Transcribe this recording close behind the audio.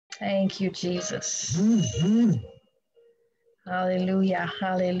Thank you, Jesus. Hallelujah,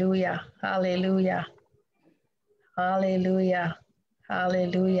 hallelujah, hallelujah, hallelujah,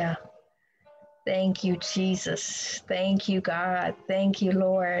 hallelujah. Thank you, Jesus. Thank you, God. Thank you,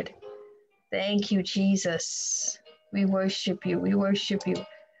 Lord. Thank you, Jesus. We worship you. We worship you.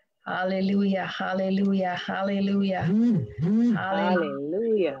 Hallelujah, hallelujah, hallelujah, hallelujah,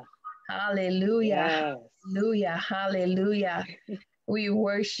 Hallelujah. hallelujah, Yes. hallelujah, hallelujah. We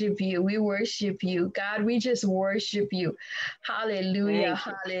worship you. We worship you. God, we just worship you. Hallelujah, Thank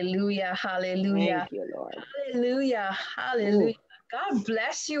you. hallelujah, hallelujah. Thank you, Lord. Hallelujah. Hallelujah. Ooh. God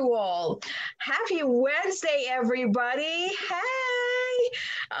bless you all. Happy Wednesday, everybody. Hey.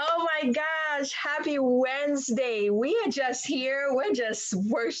 Oh my gosh. Happy Wednesday. We are just here. We're just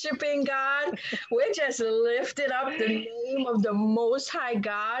worshiping God. We're just lifting up the name of the Most High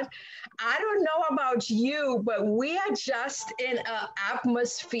God. I don't know about you, but we are just in an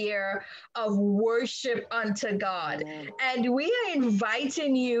atmosphere of worship unto God. Amen. And we are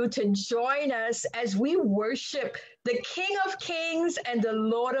inviting you to join us as we worship the King of Kings and the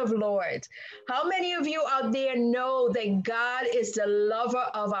Lord of Lords. How many of you out there know that God is the lover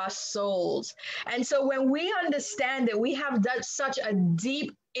of our souls? And so when we understand that we have that such a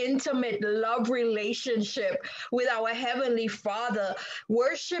deep, intimate love relationship with our Heavenly Father,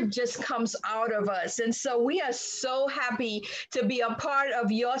 worship just comes out of us. And so we are so happy to be a part of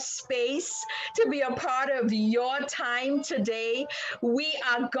your space, to be a part of your time today. We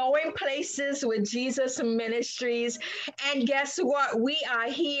are going places with Jesus Ministries. And guess what? We are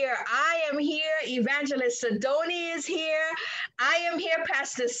here. I am here. Evangelist Sidoni is here. I am here,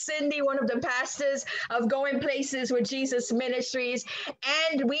 Pastor Cindy, one of the pastors of Going Places with Jesus Ministries.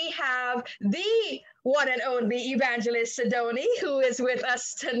 And we have the one and only Evangelist Sidoni, who is with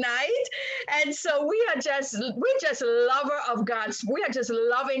us tonight. And so we're just lover of God's, we are just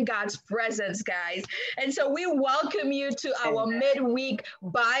loving God's presence, guys. And so we welcome you to our Amen. midweek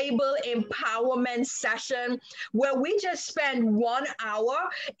Bible empowerment session where we just spend 1 hour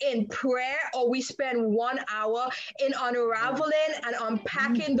in prayer, or we spend 1 hour in unraveling and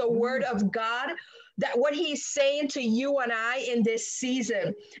unpacking the word of God, that what he's saying to you and I in this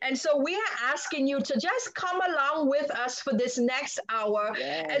season. And so we are asking you to just come along with us for this next hour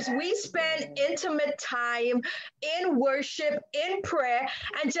Yes. as we spend intimate time in worship, in prayer,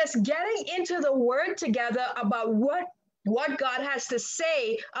 and just getting into the word together about what God has to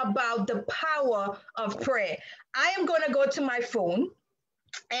say about the power of prayer. I am going to go to my phone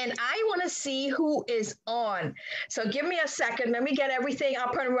and I want to see who is on. So give me a second. Let me get everything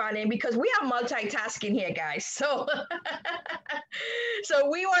up and running because we are multitasking here, guys. So, so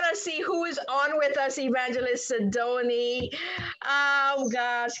we want to see who is on with us, Evangelist Sidoni. Oh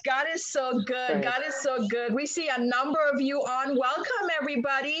gosh, God is so good. Praise. God is so good. We see a number of you on. Welcome,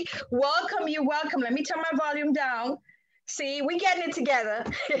 everybody. Welcome you. Welcome. Let me turn my volume down. See, we getting it together.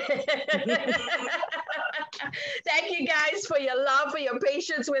 Thank you guys for your love, for your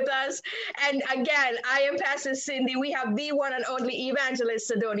patience with us. And again, I am Pastor Cindy. We have the one and only Evangelist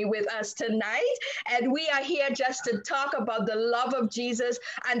Sidoni with us tonight. And we are here just to talk about the love of Jesus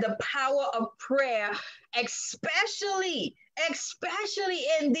and the power of prayer, especially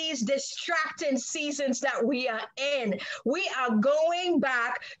in these distracting seasons that we are in. We are going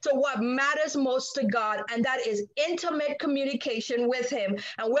back to what matters most to God, and that is intimate communication with him.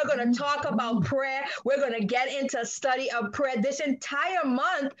 And we're going to talk about prayer. We're going to get into study of prayer. This entire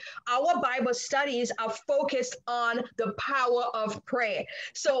month, our Bible studies are focused on the power of prayer.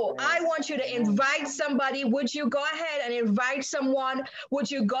 So I want you to invite somebody. Would you go ahead and invite someone? Would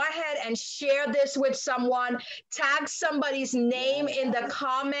you go ahead and share this with someone? Tag somebody's name in the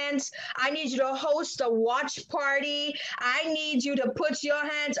comments. I need you to host a watch party. I need you to put your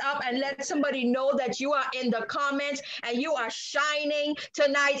hands up and let somebody know that you are in the comments and you are shining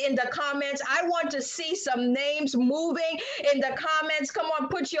tonight in the comments. I want to see some names moving in the comments. Come on,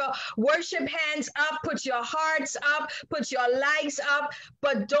 put your worship hands up, put your hearts up, put your likes up,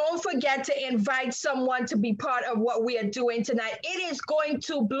 but don't forget to invite someone to be part of what we are doing tonight. It is going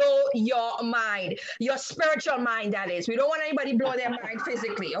to blow your mind, your spiritual mind, that is. We don't want anybody blow their mind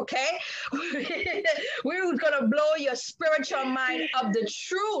physically, okay? We're going to blow your spiritual mind of the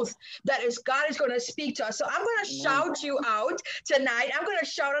truth that is God is going to speak to us. So I'm going to shout you out tonight. I'm going to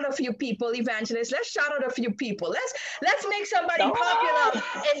shout out a few people, evangelists. Let's shout out a few people. Let's make somebody popular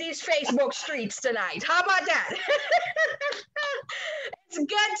in these Facebook streets tonight. How about that? It's good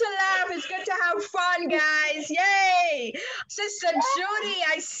to laugh. It's good to have fun, guys. Yay. Sister Judy,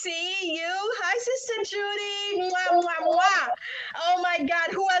 I see you. Hi, Sister Judy. Mwah, mwah, mwah. Oh my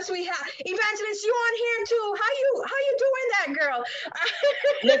God. Who else we have? Evangelist, you on here too. How you doing that, girl?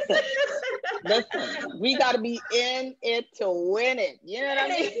 Listen, we got to be in it to win it. You know what I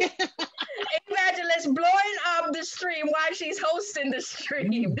mean? Evangelist blowing up the stream while she's hosting the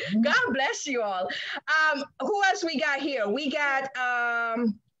stream. God bless you all. Who else we got here? We got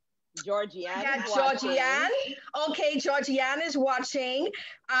Georgianne. Okay, Georgianne is watching.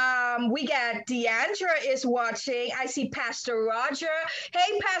 We got Deandra is watching. I see Pastor Roger.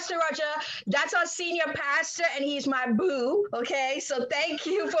 Hey, Pastor Roger, that's our senior pastor, and he's my boo. Okay, so thank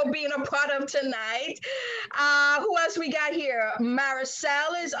you for being a part of tonight. Who else we got here?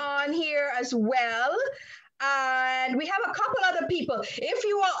 Maricel is on here as well. And we have a couple other people. If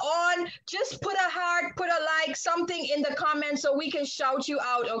you are on, just put a heart, put a like, something in the comments so we can shout you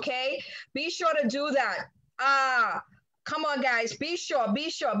out, okay? Be sure to do that. Come on, guys. Be sure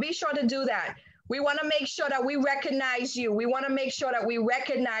to do that. We want to make sure that we recognize you. We want to make sure that we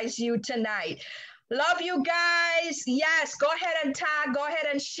recognize you tonight. Love you guys. Yes, go ahead and tag, go ahead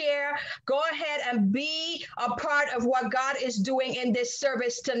and share, go ahead and be a part of what God is doing in this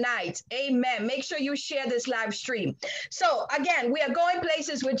service tonight. Amen. Make sure you share this live stream. So again, we are going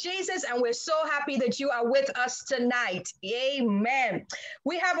places with Jesus, and we're so happy that you are with us tonight. Amen.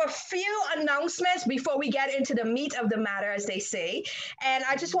 We have a few announcements before we get into the meat of the matter, as they say. And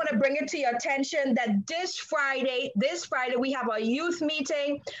I just want to bring it to your attention that this Friday, we have a youth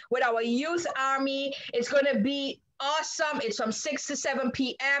meeting with our youth army. It's going to be awesome. It's from 6 to 7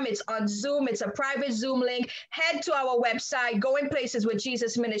 p.m. It's on Zoom. It's a private Zoom link. Head to our website,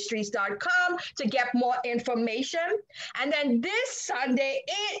 goingplaceswithjesusministries.com, to get more information. And then this Sunday,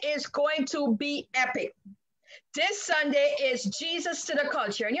 it is going to be epic. This Sunday is Jesus to the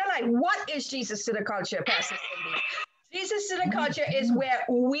Culture. And you're like, what is Jesus to the Culture, Pastor Cindy? Jesus to the Culture is where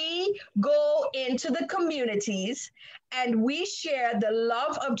we go into the communities and we share the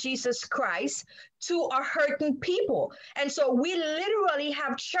love of Jesus Christ to a hurting people. And so we literally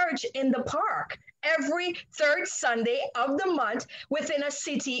have church in the park every third Sunday of the month within a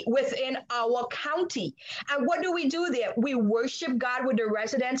city, within our county. And what do we do there? We worship God with the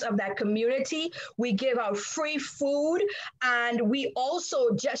residents of that community. We give out free food, and we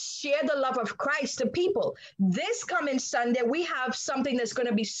also just share the love of Christ to people. This coming Sunday, we have something that's going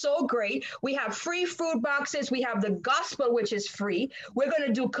to be so great. We have free food boxes. We have the gospel, which is free. We're going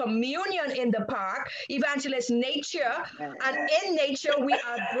to do communion in the park, evangelist nature. And in nature, we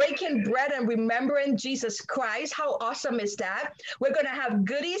are breaking bread and remembering Jesus Christ. How awesome is that? We're going to have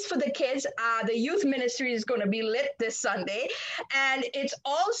goodies for the kids. The youth ministry is going to be lit this Sunday. And it's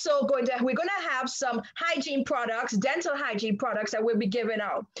also we're going to have some hygiene products, dental hygiene products that we'll be giving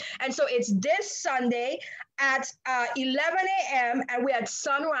out. And so it's this Sunday at 11 a.m. and we're at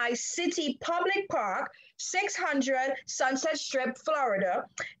Sunrise City Public Park, 600 Sunset Strip, Florida,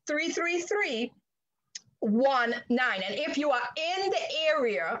 33319. And if you are in the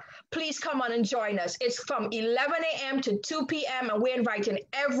area, please come on and join us. It's from 11 a.m. to 2 p.m. and we're inviting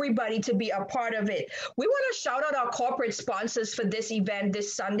everybody to be a part of it. We want to shout out our corporate sponsors for this event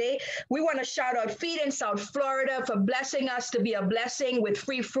this Sunday. We want to shout out Feed in South Florida for blessing us to be a blessing with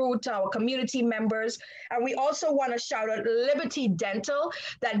free food to our community members. And we also want to shout out Liberty Dental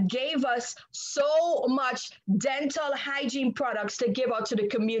that gave us so much dental hygiene products to give out to the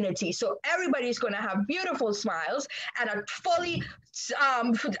community. So everybody's going to have beautiful smiles and a fully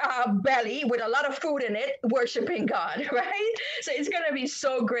belly with a lot of food in it, worshiping God, right? So it's going to be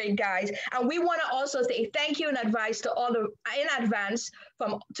so great, guys. And we want to also say thank you in advance to all the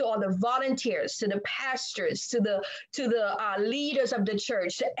volunteers, to the pastors, to the leaders of the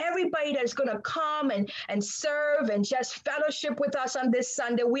church, to everybody that's going to come and serve and just fellowship with us on this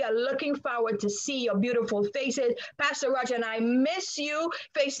Sunday. We are looking forward to see your beautiful faces. Pastor Roger and I miss you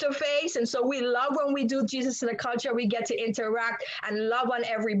face to face, and so we love when we do Jesus in the Culture. We get to interact and love on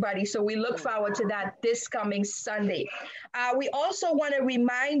everybody. So we look forward to that this coming Sunday. We also want to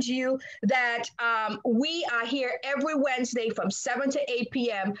remind you that we are here every Wednesday from 7 to 8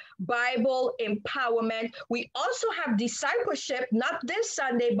 p.m. Bible empowerment. We also have discipleship, not this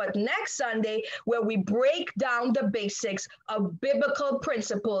Sunday, but next Sunday, where we break down the basics of biblical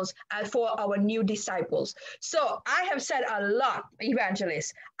principles for our new disciples. So I have said a lot,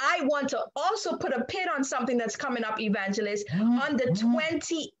 Evangelist. I want to also put a pin on something that's coming up, Evangelist, on the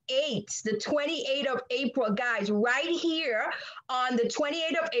 28th the 28th of April, guys, right here on the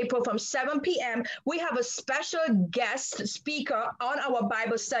 28th of April from 7 p.m., we have a special guest speaker on our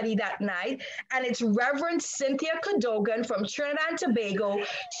Bible study that night, and it's Reverend Cynthia Cadogan from Trinidad and Tobago,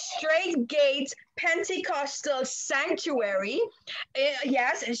 Straight Gate Pentecostal Sanctuary.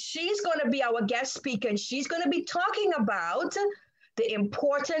 Yes, and she's going to be our guest speaker, and she's going to be talking about the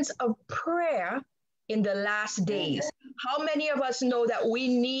importance of prayer in the last days. How many of us know that we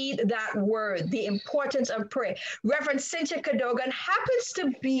need that word, the importance of prayer? Reverend Cynthia Cadogan happens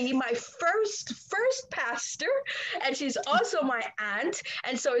to be my first pastor, and she's also my aunt.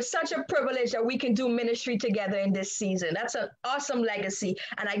 And so it's such a privilege that we can do ministry together in this season. That's an awesome legacy,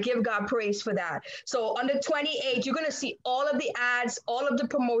 and I give God praise for that. So on the 28th, you're going to see all of the ads, all of the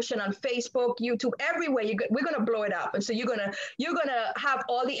promotion on Facebook, YouTube, everywhere. We're going to blow it up. And so you're going to have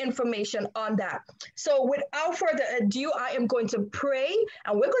all the information on that. So without further ado, I am going to pray,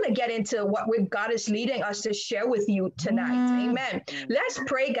 and we're going to get into what God is leading us to share with you tonight. Amen. Let's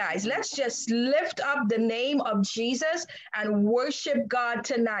pray, guys. Let's just lift up the name of Jesus and worship God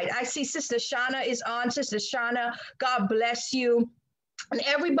tonight. I see Sister Shauna is on. Sister Shauna, God bless you. And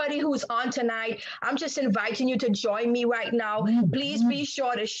everybody who's on tonight, I'm just inviting you to join me right now. Please be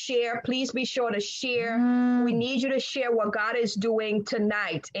sure to share. Please be sure to share. We need you to share what God is doing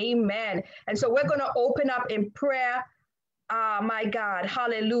tonight. Amen. And so we're going to open up in prayer. My God.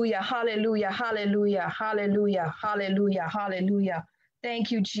 Hallelujah. Hallelujah. Hallelujah. Hallelujah. Hallelujah. Hallelujah.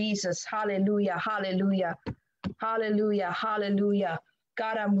 Thank you, Jesus. Hallelujah. Hallelujah. Hallelujah. Hallelujah.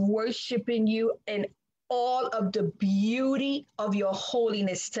 God, I'm worshiping you in all of the beauty of your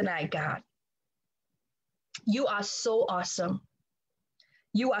holiness tonight, God. You are so awesome.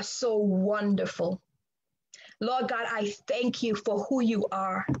 You are so wonderful. Lord God, I thank you for who you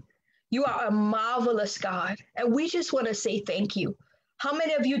are. You are a marvelous God, and we just want to say thank you. How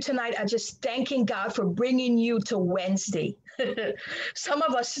many of you tonight are just thanking God for bringing you to Wednesday? Some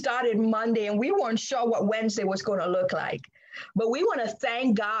of us started Monday, and we weren't sure what Wednesday was going to look like. But we want to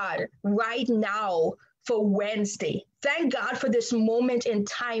thank God right now for Wednesday. Thank God for this moment in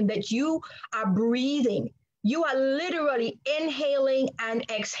time that you are breathing. You are literally inhaling and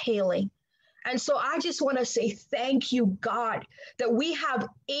exhaling. And so I just want to say thank you, God, that we have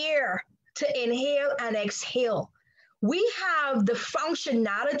air to inhale and exhale. We have the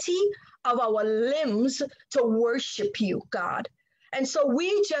functionality of our limbs to worship you, God. And so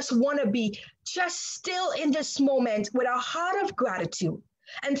we just want to be just still in this moment with a heart of gratitude.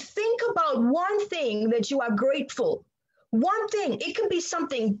 And think about one thing that you are grateful. One thing. It could be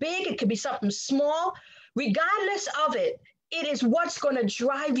something big. It could be something small. Regardless of it, it is what's going to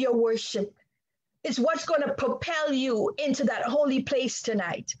drive your worship. It's what's going to propel you into that holy place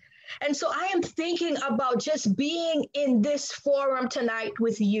tonight. And so I am thinking about just being in this forum tonight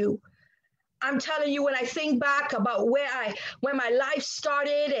with you. I'm telling you, when I think back about where my life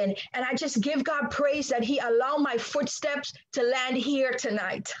started, and I just give God praise that he allowed my footsteps to land here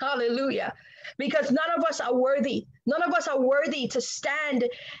tonight. Hallelujah. Because none of us are worthy. None of us are worthy to stand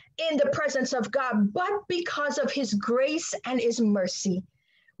in the presence of God, but because of his grace and his mercy,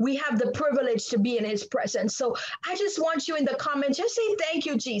 we have the privilege to be in his presence. So I just want you in the comments, just say, thank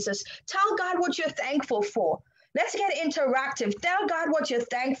you, Jesus. Tell God what you're thankful for. Let's get interactive. Tell God what you're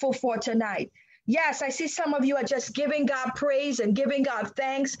thankful for tonight. Yes, I see some of you are just giving God praise and giving God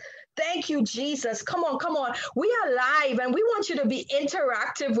thanks. Thank you, Jesus. Come on, come on. We are live and we want you to be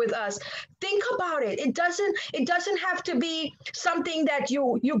interactive with us. Think about it. It doesn't have to be something that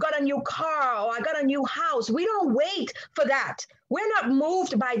you got a new car or I got a new house. We don't wait for that. We're not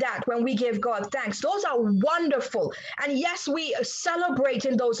moved by that when we give God thanks. Those are wonderful. And yes, we celebrate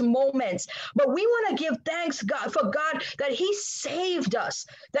in those moments, but we want to give thanks God for God that he saved us,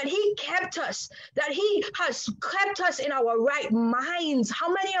 that he kept us, that he has kept us in our right minds. How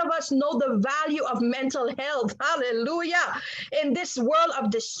many of us know the value of mental health? Hallelujah. In this world of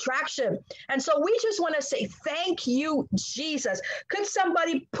distraction. And so we just want to say, thank you, Jesus. Could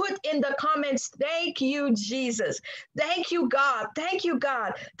somebody put in the comments, thank you, Jesus. Thank you, God. Thank you,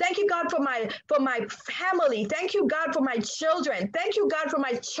 God. Thank you, God, for my family. Thank you, God, for my children. Thank you, God, for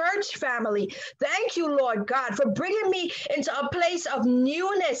my church family. Thank you, Lord God, for bringing me into a place of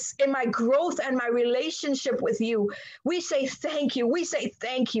newness in my growth and my relationship with you. We say thank you. We say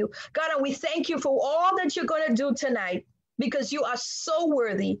thank you, God, and we thank you for all that you're going to do tonight because you are so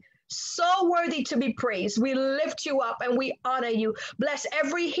worthy. So worthy to be praised. We lift you up and we honor you. Bless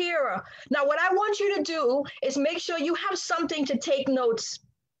every hearer. Now, what I want you to do is make sure you have something to take notes.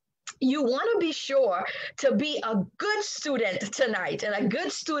 you want to be sure to be a good student tonight. And a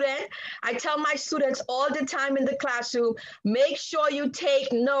good student, I tell my students all the time in the classroom, make sure you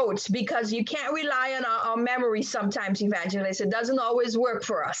take notes because you can't rely on our memory sometimes, evangelists. It doesn't always work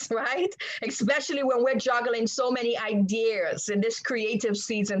for us, right? Especially when we're juggling so many ideas in this creative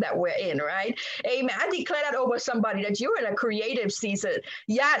season that we're in, right? Amen. I declare that over somebody that you're in a creative season.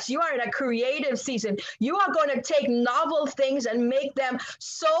 Yes, you are in a creative season. You are going to take novel things and make them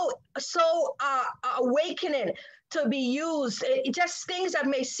so awakening to be used. Just things that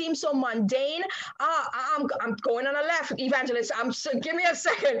may seem so mundane. I'm going on the left, evangelist. Give me a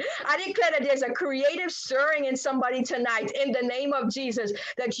second. I declare that there's a creative stirring in somebody tonight in the name of Jesus,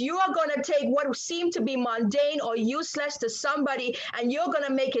 that you are going to take what seem to be mundane or useless to somebody, and you're going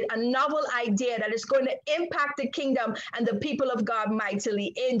to make it a novel idea that is going to impact the kingdom and the people of God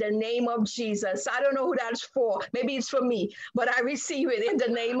mightily in the name of Jesus. I don't know who that's for. Maybe it's for me, but I receive it in the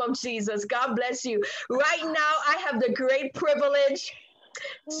name of Jesus. God bless you. Right now, I have the great privilege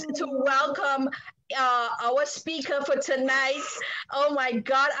to welcome our speaker for tonight. Oh my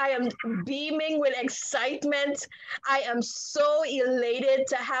God, I am beaming with excitement. I am so elated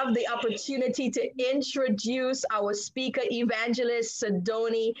to have the opportunity to introduce our speaker, Evangelist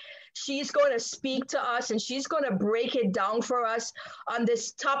Sidoni. She's going to speak to us and she's going to break it down for us on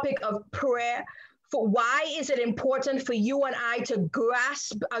this topic of prayer. For why is it important for you and I to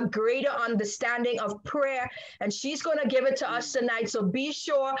grasp a greater understanding of prayer? And she's going to give it to us tonight. So be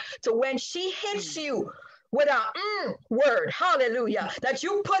sure to, when she hits you with a word, hallelujah, that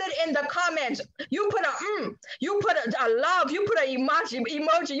you put it in the comments. You put you put a love, you put an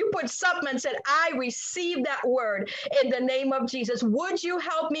emoji, you put something and said, I receive that word in the name of Jesus. Would you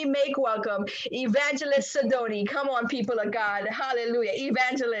help me make welcome Evangelist Sidoni? Come on, people of God. Hallelujah.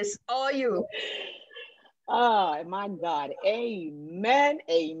 Evangelist, all you. Oh, my God. Amen.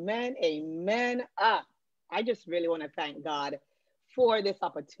 Amen. Amen. I just really want to thank God for this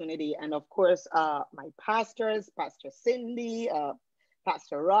opportunity. And of course, my pastors, Pastor Cindy,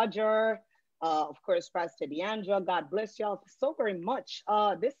 Pastor Roger, of course, Pastor Deandra. God bless y'all so very much.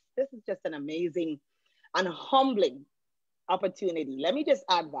 This is just an amazing and humbling opportunity. Let me just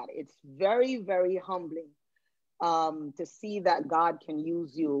add that. It's very, very humbling to see that God can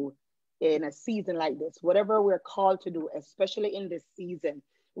use you in a season like this. Whatever we're called to do, especially in this season,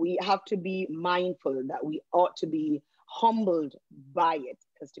 we have to be mindful that we ought to be humbled by it,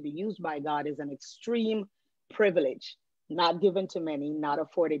 because to be used by God is an extreme privilege, not given to many, not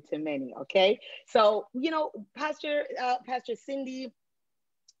afforded to many. Okay, so Pastor Cindy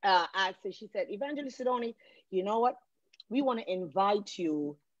asked, she said, Evangelist Sidoni, you know what? We want to invite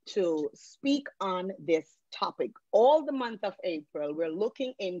you to speak on this topic. All the month of April, we're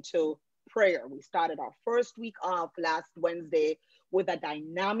looking into prayer. We started our first week off last Wednesday with a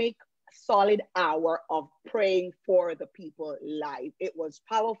dynamic, solid hour of praying for the people live. It was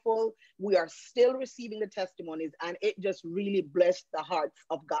powerful. We are still receiving the testimonies, and it just really blessed the hearts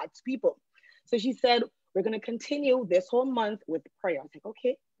of God's people. So she said, we're going to continue this whole month with prayer. I was like,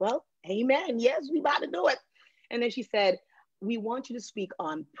 okay, well, amen. Yes, we about to do it. And then she said, we want you to speak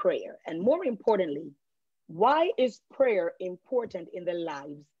on prayer. And more importantly, why is prayer important in the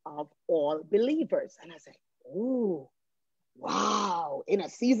lives of all believers? And I said, ooh, wow, in a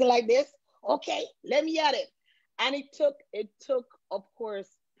season like this, okay, let me at it. And it took, of course,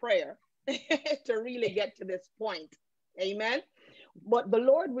 prayer to really get to this point. Amen. But the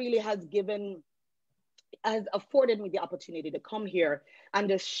Lord really has afforded me the opportunity to come here and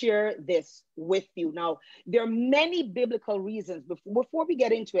to share this with you. Now, there are many biblical reasons. Before we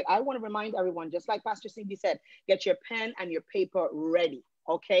get into it, I want to remind everyone, just like Pastor Cindy said, get your pen and your paper ready,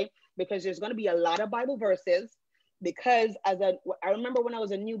 okay? Because there's going to be a lot of Bible verses. Because I remember when I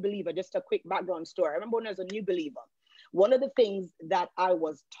was a new believer, just a quick background story. I remember when I was a new believer, one of the things that I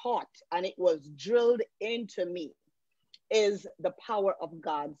was taught, and it was drilled into me, is the power of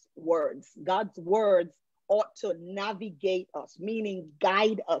God's words. God's words ought to navigate us, meaning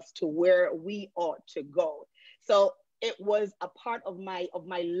guide us to where we ought to go. So it was a part of my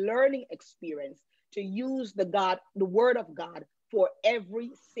learning experience to use the word of God for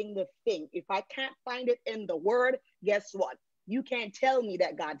every single thing. If I can't find it in the word, guess what? You can't tell me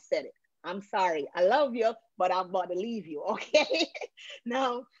that God said it. I'm sorry. I love you, but I'm about to leave you, okay?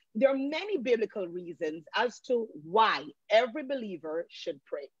 Now, there are many biblical reasons as to why every believer should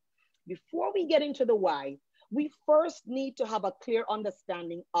pray. Before we get into the why, we first need to have a clear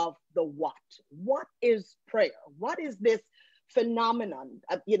understanding of the what. What is prayer? What is this phenomenon,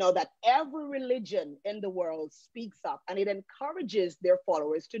 that every religion in the world speaks of, and it encourages their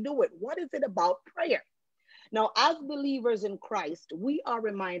followers to do it? What is it about prayer? Now, as believers in Christ, we are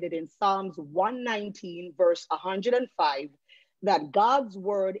reminded in Psalms 119, verse 105, that God's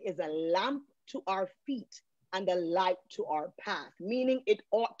word is a lamp to our feet and a light to our path, meaning it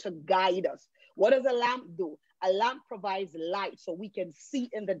ought to guide us. What does a lamp do? A lamp provides light so we can see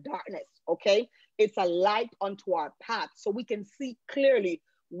in the darkness, okay? It's a light unto our path so we can see clearly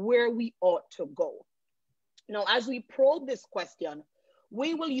where we ought to go. Now, as we probe this question,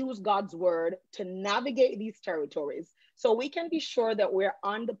 we will use God's word to navigate these territories so we can be sure that we're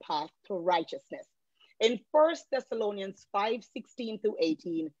on the path to righteousness. In 1 Thessalonians 5:16 through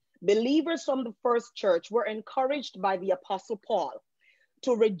 18, believers from the first church were encouraged by the Apostle Paul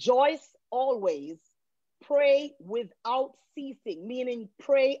to rejoice always, pray without ceasing, meaning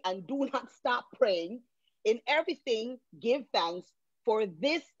pray and do not stop praying. In everything, give thanks, for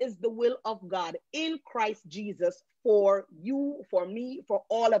this is the will of God in Christ Jesus for you, for me, for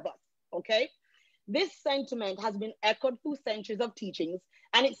all of us, okay? This sentiment has been echoed through centuries of teachings,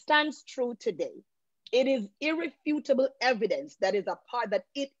 and it stands true today. It is irrefutable evidence that it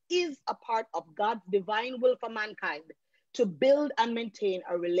is a part of God's divine will for mankind to build and maintain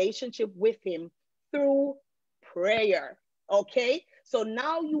a relationship with him through prayer, okay? So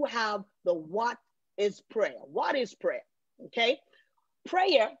now you have the what is prayer. What is prayer, okay?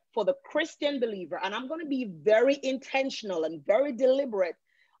 Prayer for the Christian believer, and I'm going to be very intentional and very deliberate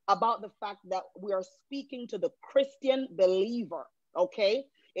about the fact that we are speaking to the Christian believer, okay?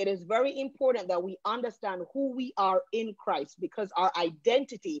 It is very important that we understand who we are in Christ, because our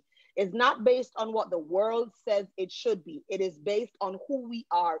identity is not based on what the world says it should be. It is based on who we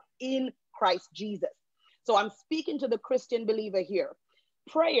are in Christ Jesus. So I'm speaking to the Christian believer here.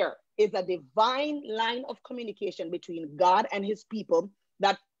 Prayer is a divine line of communication between God and his people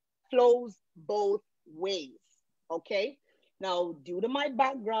that flows both ways, okay? Now, due to my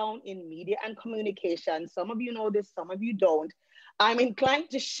background in media and communication, some of you know this, some of you don't, I'm inclined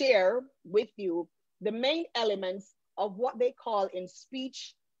to share with you the main elements of what they call in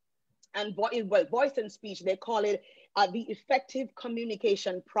speech and voice and speech, they call it the effective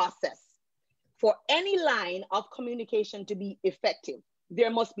communication process. For any line of communication to be effective,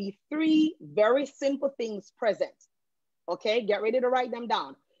 there must be three very simple things present. Okay, get ready to write them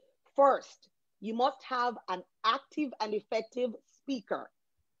down. First, you must have an active and effective speaker.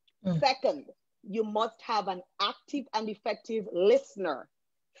 Second, you must have an active and effective listener.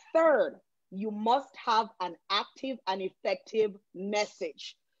 Third, you must have an active and effective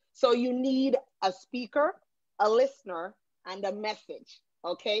message. So you need a speaker, a listener, and a message,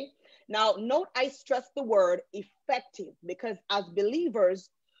 okay? Now, note I stress the word effective because as believers,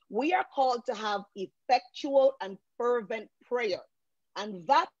 we are called to have effectual and fervent prayer, and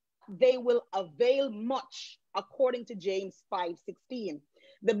that they will avail much, according to James 5:16.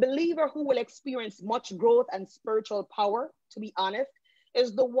 The believer who will experience much growth and spiritual power, to be honest,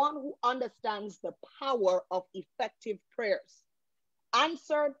 is the one who understands the power of effective prayers.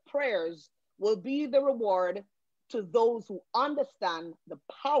 Answered prayers will be the reward to those who understand the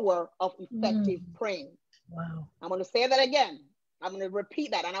power of effective praying. Wow. I'm going to say that again. I'm going to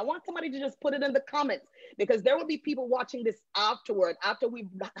repeat that. And I want somebody to just put it in the comments, because there will be people watching this afterward. After we've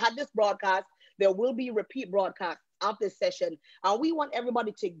had this broadcast, there will be repeat broadcasts of this session. And we want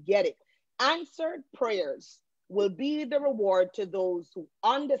everybody to get it. Answered prayers will be the reward to those who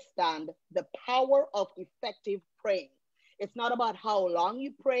understand the power of effective praying. It's not about how long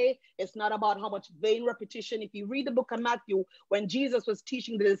you pray. It's not about how much vain repetition. If you read the book of Matthew, when Jesus was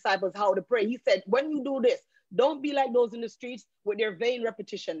teaching the disciples how to pray, he said, when you do this, don't be like those in the streets with their vain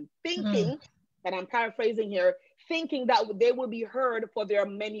repetition, thinking, and I'm paraphrasing here, thinking that they will be heard for their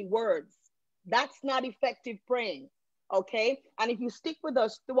many words. That's not effective praying, okay? And if you stick with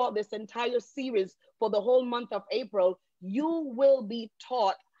us throughout this entire series for the whole month of April, you will be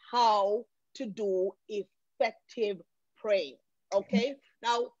taught how to do effective praying, okay?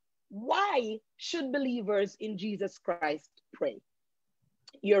 Now, why should believers in Jesus Christ pray?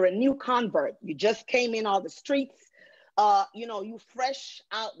 You're a new convert. You just came in all the streets. You fresh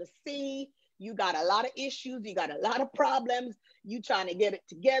out the sea. You got a lot of issues. You got a lot of problems. You trying to get it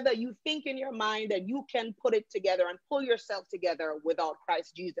together. You think in your mind that you can put it together and pull yourself together without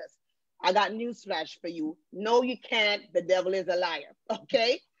Christ Jesus. I got newsflash for you. No, you can't. The devil is a liar,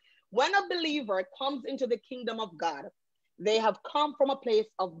 okay? When a believer comes into the kingdom of God, they have come from a place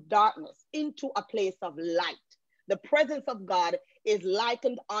of darkness into a place of light. The presence of God is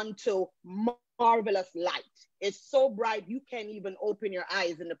likened unto marvelous light. It's so bright you can't even open your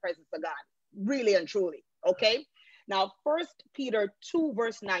eyes in the presence of God, really and truly, okay? Now, 1 Peter 2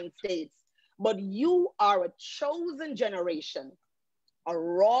 verse 9 states, but you are a chosen generation, a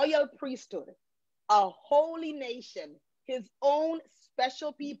royal priesthood, a holy nation, his own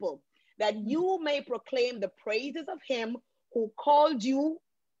special people, that you may proclaim the praises of him who called you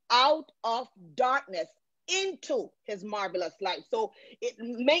out of darkness into his marvelous light. So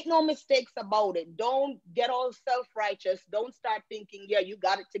make no mistakes about it. Don't get all self-righteous. Don't start thinking, yeah, you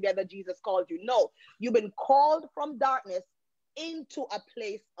got it together, Jesus called you. No, you've been called from darkness into a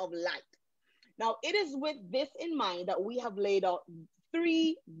place of light. Now, it is with this in mind that we have laid out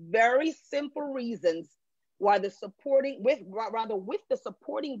 3 very simple reasons why with the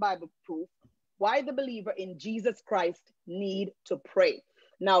supporting Bible proof, why the believer in Jesus Christ need to pray.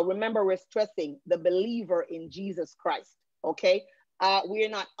 Now, remember, we're stressing the believer in Jesus Christ, okay? We are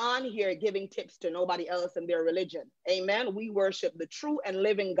not on here giving tips to nobody else and their religion. Amen. We worship the true and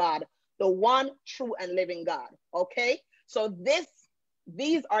living God, the one true and living God, okay? So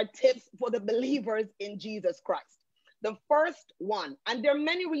these are tips for the believers in Jesus Christ. The first one, and there are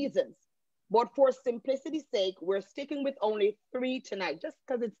many reasons, but for simplicity's sake, we're sticking with only 3 tonight, just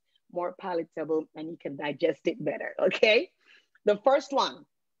because it's more palatable and you can digest it better, okay? The first one,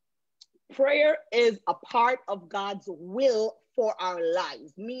 prayer is a part of God's will for our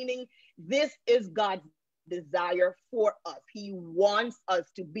lives, meaning this is God's desire for us. He wants us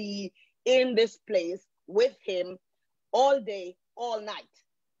to be in this place with him all day, all night.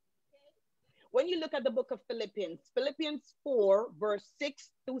 When you look at the book of Philippians 4, verse 6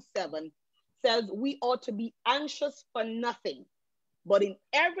 through 7 says we ought to be anxious for nothing, but in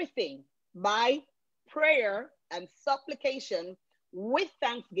everything by prayer and supplication with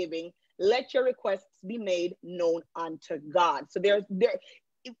thanksgiving, let your requests be made known unto God. So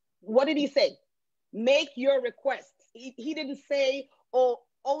what did he say? Make your requests. He didn't say, oh,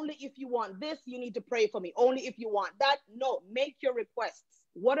 only if you want this, you need to pray for me. Only if you want that. No, make your requests,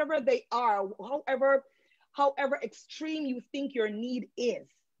 whatever they are, however extreme you think your need is.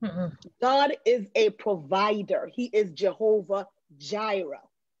 God is a provider. He is Jehovah Jireh.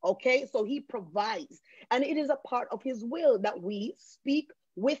 Okay, so he provides, and it is a part of his will that we speak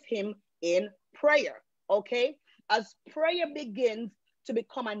with him in prayer. Okay, as prayer begins to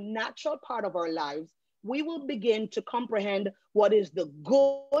become a natural part of our lives, we will begin to comprehend what is the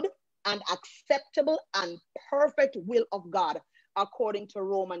good and acceptable and perfect will of God, according to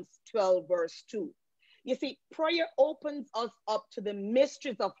Romans 12, verse 2. You see, prayer opens us up to the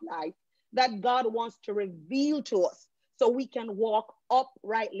mysteries of life that God wants to reveal to us so we can walk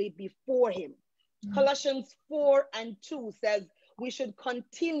uprightly before him. Colossians 4 and 2 says we should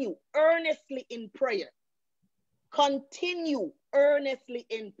continue earnestly in prayer. Continue earnestly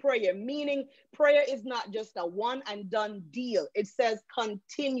in prayer, meaning prayer is not just a one and done deal. It says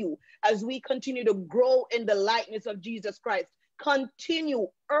continue as we continue to grow in the likeness of Jesus Christ. Continue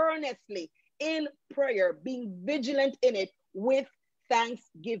earnestly in prayer, being vigilant in it with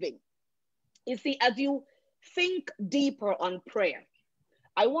thanksgiving. You see, as you think deeper on prayer,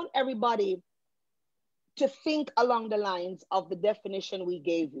 I want everybody to think along the lines of the definition we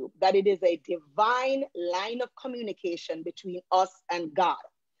gave you, that it is a divine line of communication between us and God,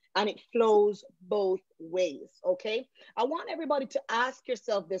 and it flows both ways, okay? I want everybody to ask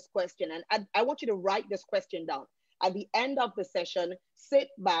yourself this question, and I want you to write this question down. At the end of the session, sit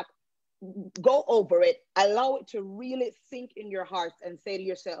back, go over it, allow it to really sink in your hearts and say to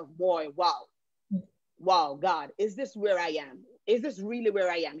yourself, boy, wow, God, is this where I am? Is this really where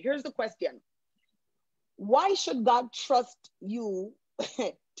I am? Here's the question. Why should God trust you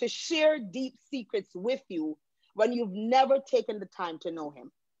to share deep secrets with you when you've never taken the time to know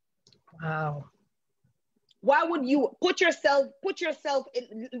him? Wow. Why would you put yourself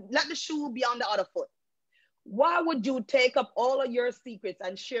in, let the shoe be on the other foot? Why would you take up all of your secrets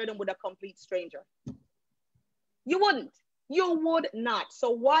and share them with a complete stranger? You wouldn't. You would not.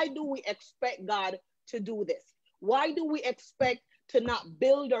 So why do we expect God to do this? Why do we expect to not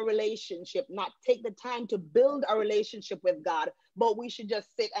build a relationship, not take the time to build a relationship with God, but we should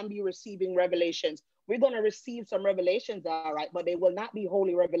just sit and be receiving revelations? We're going to receive some revelations, all right, but they will not be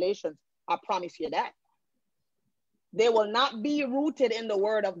holy revelations. I promise you that. They will not be rooted in the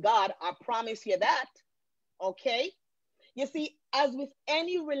word of God. I promise you that. Okay? You see, as with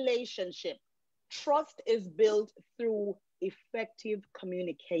any relationship, trust is built through effective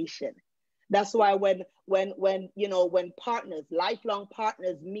communication. That's why when partners, lifelong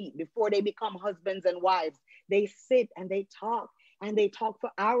partners meet before they become husbands and wives, they sit and they talk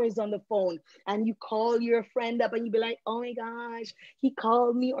for hours on the phone, and you call your friend up and you be like, oh my gosh, he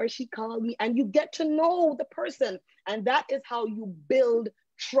called me or she called me, and you get to know the person, and that is how you build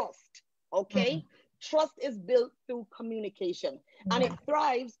trust. Okay? Trust is built through communication, and it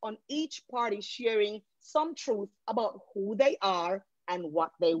thrives on each party sharing some truth about who they are and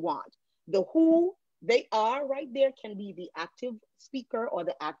what they want. The who They are right there, can be the active speaker or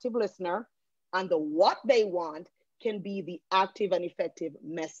the active listener, and the what they want can be the active and effective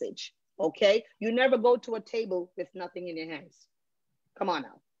message. Okay? You never go to a table with nothing in your hands. Come on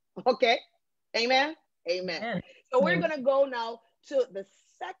now. Okay? Amen? Amen. Amen. So we're Amen. going to go now to the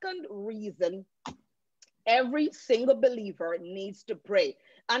second reason every single believer needs to pray,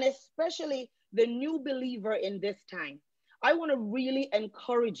 and especially the new believer in this time. I want to really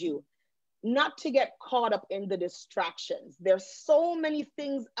encourage you not to get caught up in the distractions. There's so many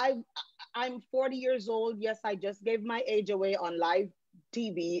things. I'm 40 years old. Yes, I just gave my age away on live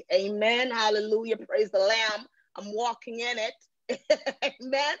TV. Amen. Hallelujah. Praise the Lamb. I'm walking in it.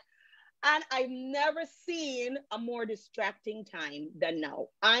 Amen. And I've never seen a more distracting time than now.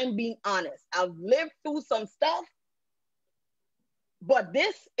 I'm being honest. I've lived through some stuff, but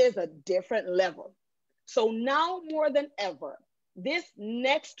this is a different level. So now more than ever, this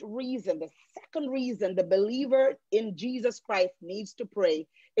next reason, the second reason the believer in Jesus Christ needs to pray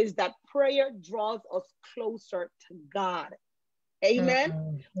is that prayer draws us closer to God. Amen.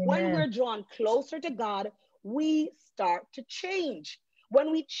 Amen. When we're drawn closer to God, we start to change.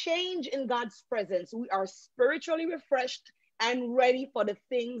 When we change in God's presence, we are spiritually refreshed and ready for the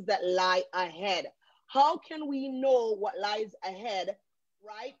things that lie ahead. How can we know what lies ahead,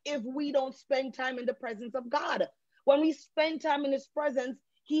 right, if we don't spend time in the presence of God? When we spend time in his presence,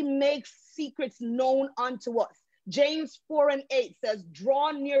 he makes secrets known unto us. James 4:8 says,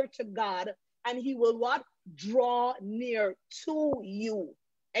 draw near to God and he will what? Draw near to you.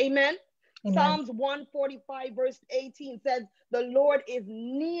 Amen. Amen. Psalms 145 verse 18 says, the Lord is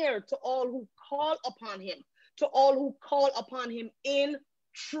near to all who call upon him, to all who call upon him in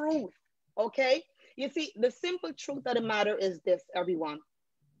truth. Okay. You see, the simple truth of the matter is this, everyone.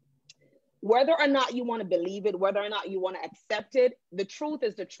 Whether or not you want to believe it, whether or not you want to accept it, the truth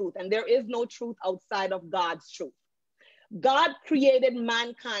is the truth. And there is no truth outside of God's truth. God created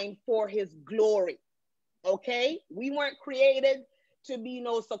mankind for his glory. Okay? We weren't created to be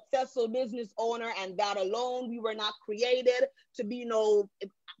no successful business owner and that alone. We were not created to be no,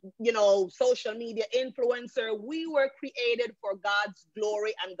 social media influencer. We were created for God's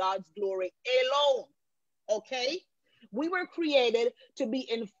glory and God's glory alone. Okay? We were created to be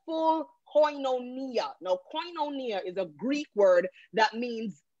in full koinonia. Now, koinonia is a Greek word that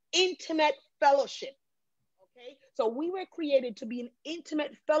means intimate fellowship. Okay? So we were created to be in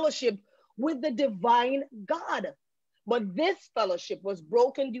intimate fellowship with the divine God. But this fellowship was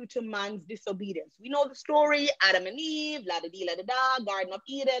broken due to man's disobedience. We know the story, Adam and Eve, la-da-dee-la-da-da, Garden of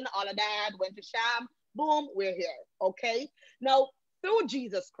Eden, all of that, went to Sham, boom, we're here, okay? Now, through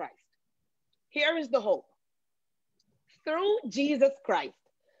Jesus Christ, here is the hope. Through Jesus Christ,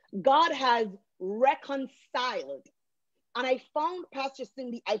 God has reconciled. And I found, Pastor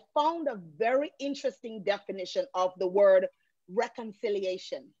Cindy, I found a very interesting definition of the word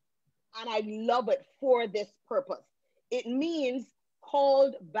reconciliation. And I love it for this purpose. It means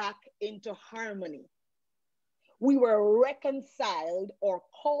called back into harmony. We were reconciled or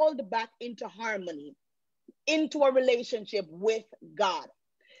called back into harmony, into a relationship with God.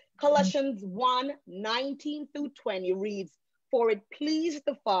 Colossians 1:19-20 reads, for it pleased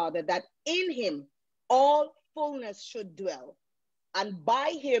the Father that in him all fullness should dwell, and by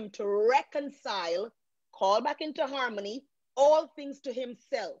him to reconcile, call back into harmony, all things to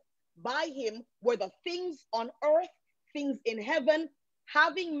himself. By him were the things on earth, things in heaven,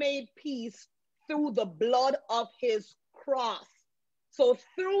 having made peace through the blood of his cross. So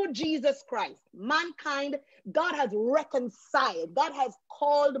through Jesus Christ, mankind, God has reconciled. God has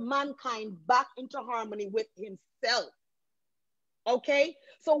called mankind back into harmony with himself. Okay?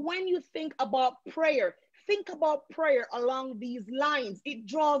 So when you think about prayer along these lines. It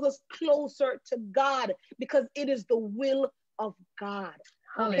draws us closer to God because it is the will of God.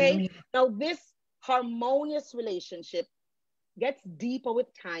 Okay? Hallelujah. Now this harmonious relationship gets deeper with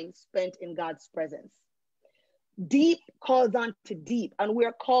time spent in God's presence. Deep calls on to deep, and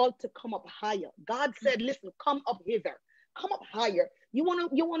we're called to come up higher. God said, listen, come up hither, come up higher. You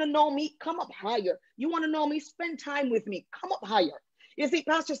want to know me? Come up higher. You want to know me? Spend time with me. Come up higher. You see,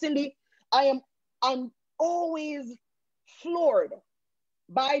 Pastor Cindy, I'm always floored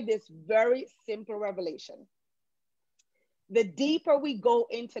by this very simple revelation. The deeper we go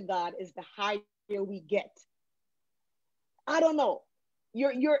into God is the higher we get. I don't know.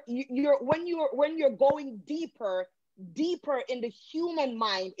 When you're going deeper in the human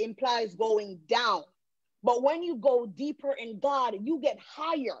mind implies going down. But when you go deeper in God, you get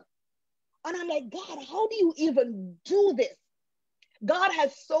higher. And I'm like, God, how do you even do this? God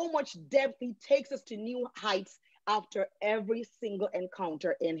has so much depth. He takes us to new heights after every single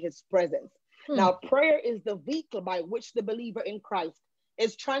encounter in his presence. Hmm. Now, prayer is the vehicle by which the believer in Christ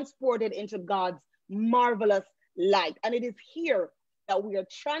is transported into God's marvelous light. And it is here that we are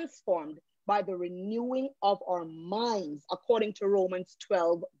transformed by the renewing of our minds, according to Romans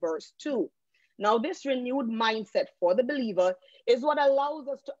 12, verse 2. Now, this renewed mindset for the believer is what allows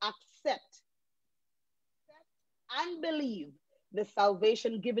us to accept and believe the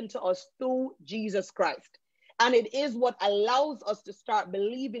salvation given to us through Jesus Christ. And it is what allows us to start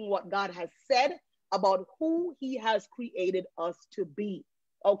believing what God has said about who he has created us to be.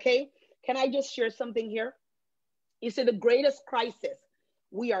 Okay? Can I just share something here? You see, the greatest crisis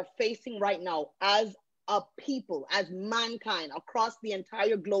we are facing right now as a people, as mankind across the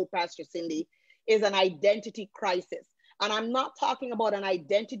entire globe, Pastor Cindy, is an identity crisis. And I'm not talking about an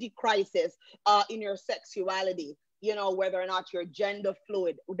identity crisis in your sexuality, you know, whether or not you're gender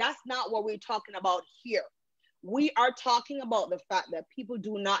fluid. That's not what we're talking about here. We are talking about the fact that people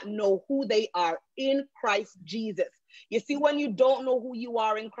do not know who they are in Christ Jesus. You see, when you don't know who you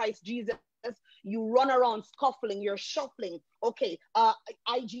are in Christ Jesus, you run around scuffling, you're shuffling. Okay,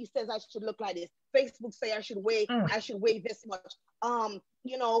 IG says I should look like this. Facebook say I should weigh this much.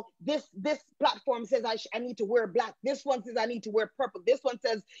 You know, this platform says I need to wear black. This one says I need to wear purple. This one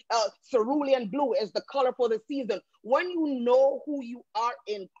says cerulean blue is the color for the season. When you know who you are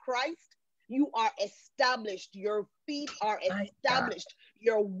in Christ, you are established. Your feet are established.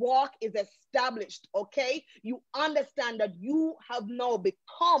 Your walk is established. Okay, you understand that you have now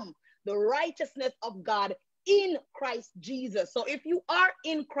become the righteousness of God in Christ Jesus. So if you are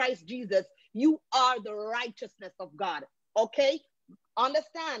in Christ Jesus, you are the righteousness of God. Okay?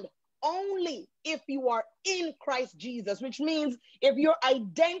 Understand, only if you are in Christ Jesus, which means if your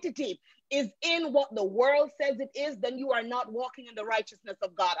identity is in what the world says it is, then you are not walking in the righteousness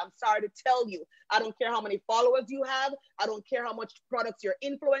of God. I'm sorry to tell you. I don't care how many followers you have. I don't care how much products you're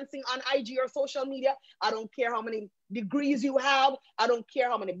influencing on IG or social media. I don't care how many degrees you have. I don't care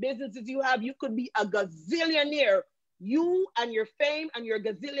how many businesses you have. You could be a gazillionaire. You and your fame and your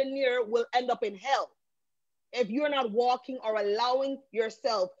gazillionaire will end up in hell if you're not walking or allowing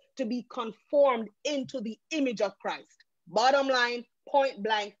yourself to be conformed into the image of Christ. Bottom line, point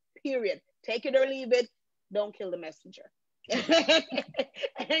blank, period. Take it or leave it. Don't kill the messenger.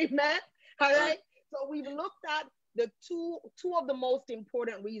 Amen. All right. So we've looked at the two of the most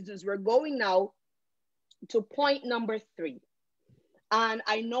important reasons. We're going now to point number 3. And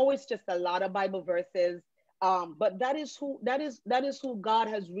I know it's just a lot of Bible verses, but that is who God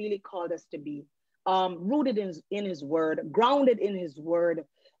has really called us to be. Rooted in his word, grounded in his word.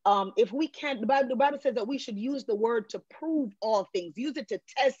 If we can't, the Bible says that we should use the word to prove all things, use it to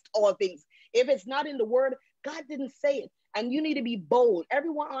test all things. If it's not in the word, God didn't say it. And you need to be bold.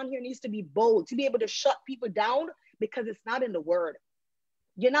 Everyone on here needs to be bold to be able to shut people down because it's not in the word.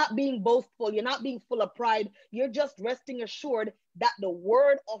 You're not being boastful. You're not being full of pride. You're just resting assured that the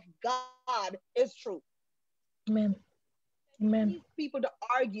word of God is true. Amen. Amen. Need people to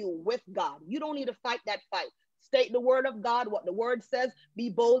argue with God. You don't need to fight that fight. State the word of God, what the word says. Be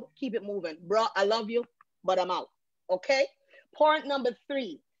bold. Keep it moving. Bro, I love you, but I'm out. Okay? Point number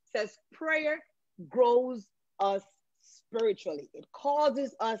 3 says prayer grows us spiritually. It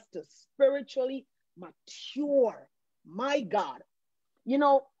causes us to spiritually mature. My God. You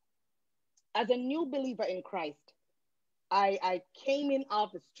know, as a new believer in Christ, I came in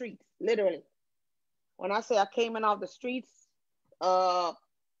off the streets, literally. When I say I came in off the streets,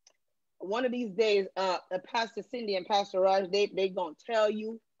 one of these days, Pastor Cindy and Pastor Raj, they gonna tell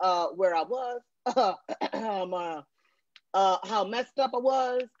you where I was, how messed up I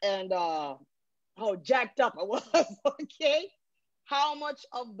was, and how jacked up I was. Okay, how much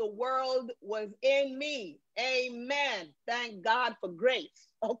of the world was in me. Amen. Thank God for grace.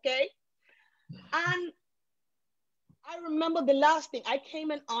 Okay, and I remember the last thing I came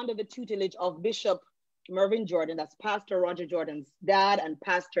in under the tutelage of Bishop Mervyn Jordan, that's Pastor Roger Jordan's dad and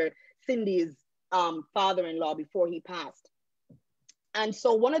Pastor Cindy's father-in-law before he passed. And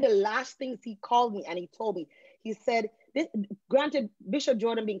so one of the last things he called me and he told me, he said, this, granted, Bishop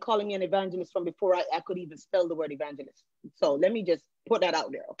Jordan been calling me an evangelist from before I could even spell the word evangelist. So let me just put that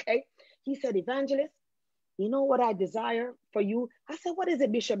out there, okay? He said, evangelist, you know what I desire for you? I said, what is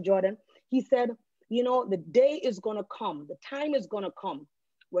it, Bishop Jordan? He said, you know, the day is going to come, the time is going to come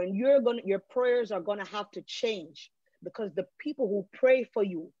when your prayers are going to have to change, because the people who pray for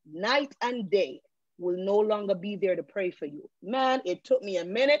you night and day will no longer be there to pray for you. Man, it took me a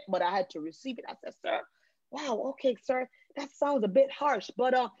minute, but I had to receive it. I said, sir, wow, okay, sir, that sounds a bit harsh,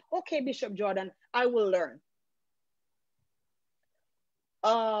 but okay, Bishop Jordan, I will learn.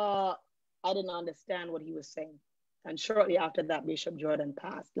 I didn't understand what he was saying. And shortly after that, Bishop Jordan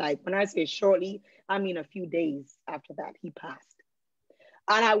passed. Like when I say shortly, I mean a few days after that, he passed.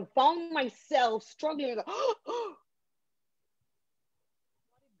 And I found myself struggling. Like, what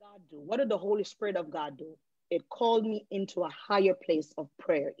did God do? What did the Holy Spirit of God do? It called me into a higher place of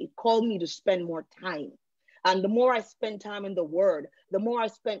prayer. It called me to spend more time. And the more I spent time in the Word, the more I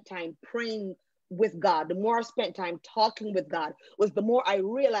spent time praying with God, the more I spent time talking with God, was the more I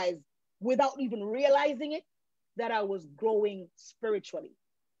realized, without even realizing it, that I was growing spiritually.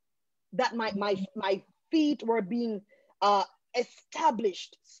 That my feet were being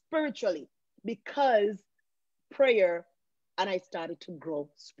established spiritually because prayer, and I started to grow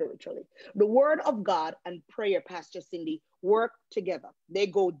spiritually. The word of God and prayer, Pastor Cindy, work together. They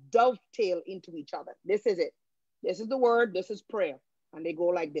go dovetail into each other. This is it. This is the word, this is prayer. And they go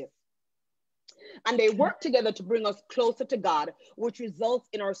like this. And they work together to bring us closer to God, which results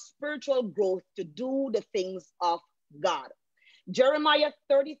in our spiritual growth to do the things of God. Jeremiah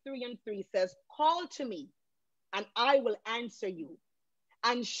 33:3 says, call to me and I will answer you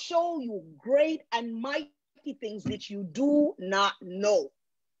and show you great and mighty things which you do not know.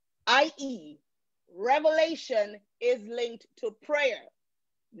 I.e., revelation is linked to prayer.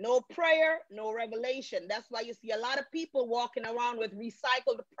 No prayer, no revelation. That's why you see a lot of people walking around with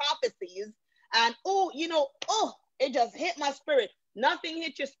recycled prophecies and, it just hit my spirit. Nothing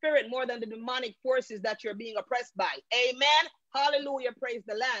hit your spirit more than the demonic forces that you're being oppressed by. Amen. Hallelujah. Praise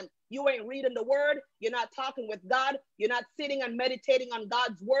the Lamb. You ain't reading the word. You're not talking with God. You're not sitting and meditating on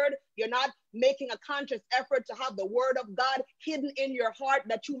God's word. You're not making a conscious effort to have the word of God hidden in your heart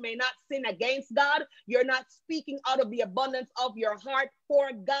that you may not sin against God. You're not speaking out of the abundance of your heart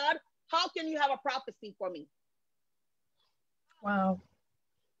for God. How can you have a prophecy for me? Wow.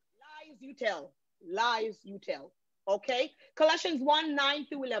 Lies you tell. Lies you tell. Okay? Colossians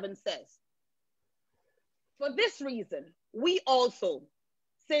 1:9-11 says, for this reason, we also,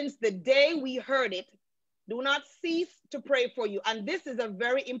 since the day we heard it, do not cease to pray for you. And this is a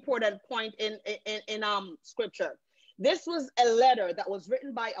very important point in scripture. This was a letter that was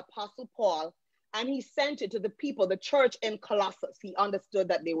written by Apostle Paul, and he sent it to the people, the church in Colossus. He understood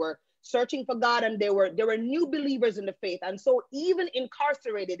that they were searching for God and they were new believers in the faith. And so even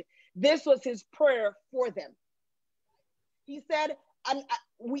incarcerated, this was his prayer for them. He said, and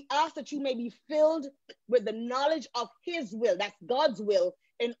we ask that you may be filled with the knowledge of his will, that's God's will,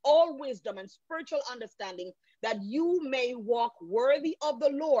 in all wisdom and spiritual understanding, that you may walk worthy of the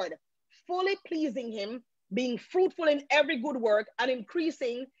Lord, fully pleasing him, being fruitful in every good work and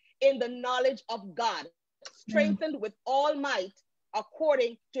increasing in the knowledge of God, strengthened with all might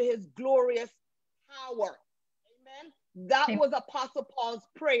according to his glorious power. Amen. That was Apostle Paul's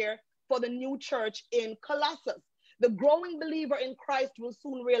prayer for the new church in Colossus. The growing believer in Christ will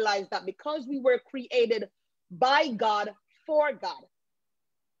soon realize that because we were created by God for God.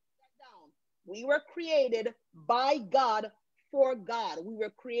 We were created by God for God. We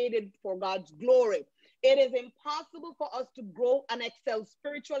were created for God's glory. It is impossible for us to grow and excel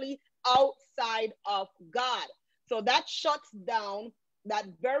spiritually outside of God. So that shuts down that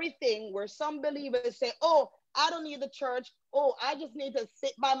very thing where some believers say, oh, I don't need the church. Oh, I just need to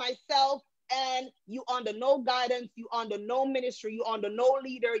sit by myself. And you under no guidance, you under no ministry, you under no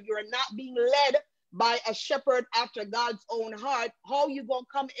leader, you're not being led by a shepherd after God's own heart. How you gonna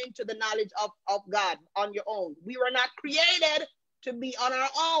come into the knowledge of God on your own? We were not created to be on our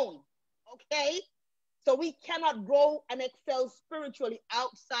own, okay? So we cannot grow and excel spiritually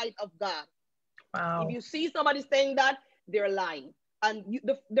outside of God. Wow. If you see somebody saying that, they're lying. And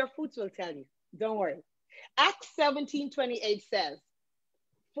their fruits will tell you, don't worry. Acts 17:28 says,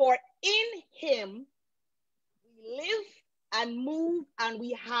 for in him we live and move and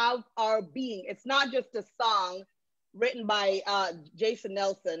we have our being. It's not just a song written by Jason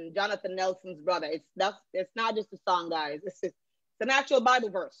Nelson, Jonathan Nelson's brother. It's not just a song, guys. It's an actual Bible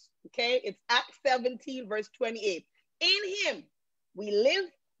verse, okay? It's Acts 17, verse 28. In him we live,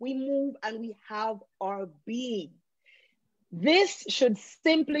 we move, and we have our being. This should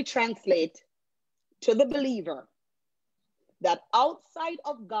simply translate to the believer that outside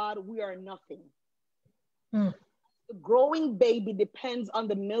of God, we are nothing. The growing baby depends on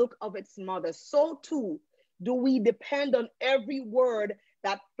the milk of its mother. So too do we depend on every word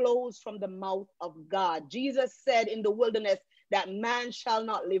that flows from the mouth of God. Jesus said in the wilderness that man shall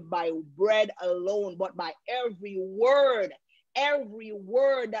not live by bread alone, but by every word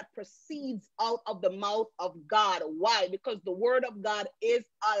that proceeds out of the mouth of God. Why? Because the word of God is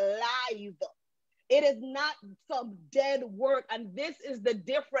alive. It is not some dead work. And this is the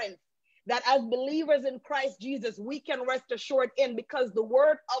difference that as believers in Christ Jesus, we can rest assured in, because the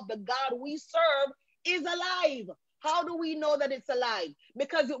word of the God we serve is alive. How do we know that it's alive?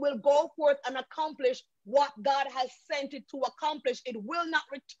 Because it will go forth and accomplish what God has sent it to accomplish. It will not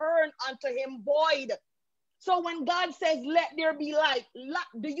return unto him void. So when God says, let there be light,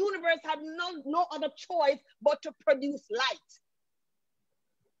 the universe had no other choice but to produce light.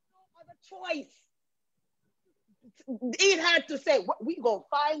 No other choice. It had to say, we go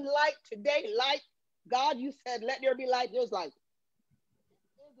find light today, light. God, you said, let there be light. There's light.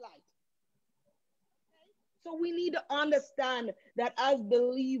 There's light. So we need to understand that as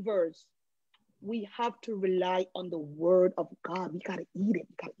believers, we have to rely on the word of God. We got to eat it.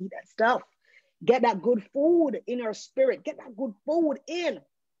 We got to eat that stuff. Get that good food in our spirit. Get that good food in.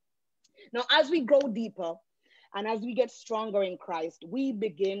 Now, as we grow deeper and as we get stronger in Christ, we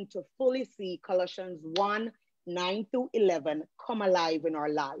begin to fully see Colossians 1, 9 through 11 come alive in our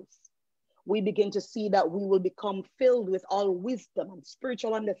lives. We begin to see that we will become filled with all wisdom and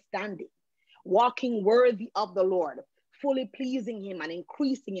spiritual understanding, walking worthy of the Lord, fully pleasing him and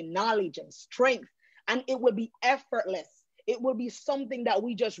increasing in knowledge and strength. And it will be effortless. It will be something that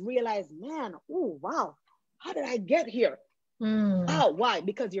we just realize, man, oh, wow, how did I get here? Oh, why?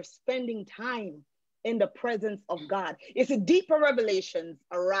 Because you're spending time in the presence of God. It's a deeper revelations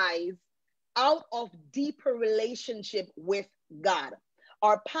arise out of deeper relationship with God.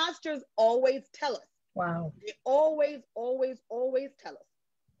 Our pastors always tell us. Wow. They always tell us.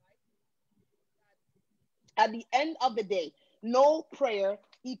 At the end of the day, no prayer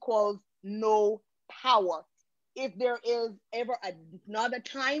equals no power. If there is ever another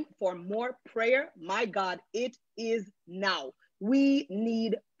time for more prayer, my God, it is now. We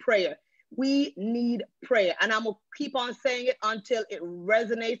need prayer. We need prayer. And I'm going to keep on saying it until it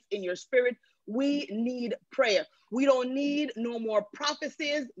resonates in your spirit. We need prayer. We don't need no more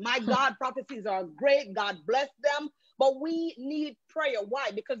prophecies. My God, prophecies are great. God bless them. But we need prayer.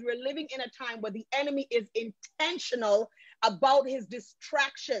 Why? Because we're living in a time where the enemy is intentional about his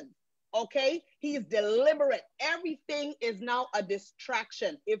distractions. Okay? He is deliberate. Everything is now a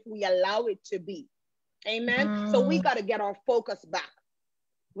distraction if we allow it to be. Amen. So we got to get our focus back.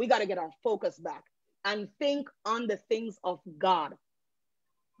 We got to get our focus back and think on the things of God.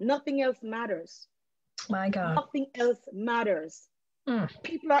 Nothing else matters. My God. Nothing else matters.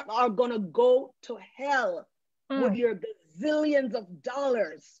 People are going to go to hell with your gazillions of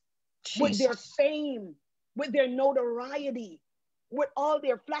dollars, with their fame, with their notoriety, with all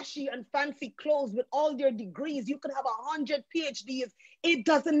their flashy and fancy clothes, with all their degrees. You could have 100 PhDs. It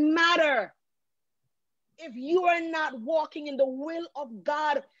doesn't matter. If you are not walking in the will of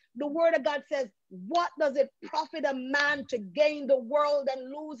God, the word of God says, what does it profit a man to gain the world and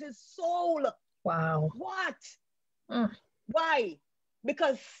lose his soul? Wow. What? Why?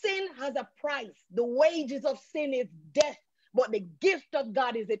 Because sin has a price. The wages of sin is death, but the gift of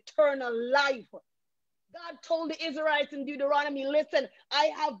God is eternal life. God told the Israelites in Deuteronomy, listen,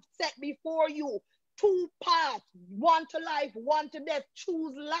 I have set before you 2 paths, one to life, one to death.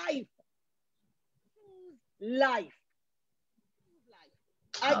 Choose life. Choose life.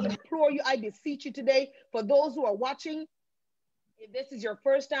 I implore you, I beseech you today, for those who are watching, if this is your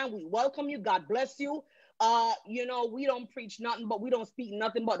first time, we welcome you. God bless you. You know, we don't preach nothing, but we don't speak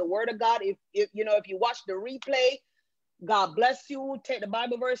nothing but the word of God. If you watch the replay, God bless you. Take the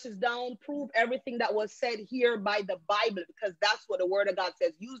Bible verses down. Prove everything that was said here by the Bible, because that's what the word of God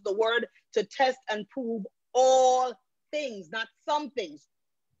says. Use the word to test and prove all things, not some things.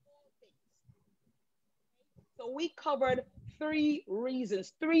 All things. So we covered 3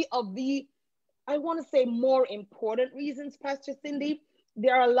 reasons, 3 of the, I want to say, more important reasons, Pastor Cindy.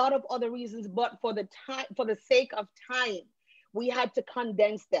 There are a lot of other reasons, but for the sake of time, we had to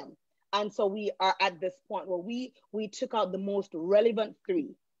condense them. And so we are at this point where we took out the most relevant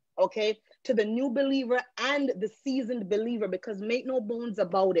 3, okay, to the new believer and the seasoned believer, because make no bones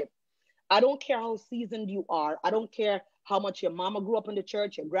about it. I don't care how seasoned you are. I don't care how much your mama grew up in the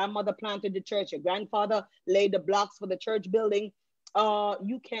church, your grandmother planted the church, your grandfather laid the blocks for the church building.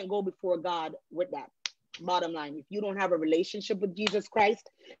 You can't go before God with that. Bottom line, if you don't have a relationship with Jesus Christ,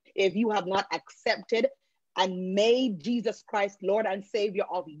 if you have not accepted and made Jesus Christ Lord and Savior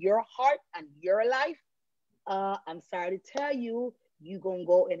of your heart and your life, I'm sorry to tell you, you're going to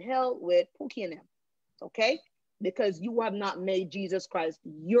go in hell with Pookie and them, okay? Because you have not made Jesus Christ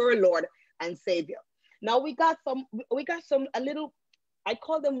your Lord and Savior. Now we got some a little, I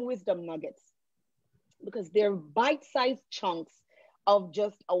call them wisdom nuggets, because they're bite-sized chunks of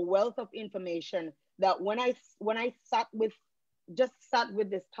just a wealth of information that when I sat with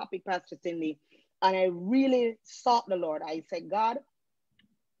this topic, Pastor Cindy, and I really sought the Lord, I said, God,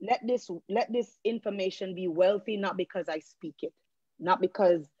 let this information be wealthy, not because I speak it, not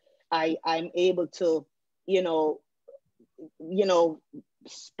because I'm able to,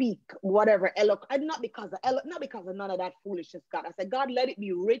 speak whatever, not because of none of that foolishness, God. I said, God, let it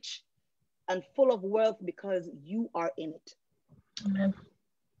be rich and full of wealth because you are in it. Amen.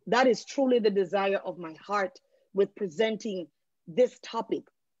 That is truly the desire of my heart with presenting this topic.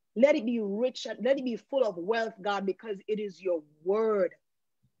 Let it be rich and let it be full of wealth, God, because it is your word.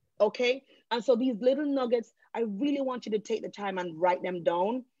 Okay? And so these little nuggets, I really want you to take the time and write them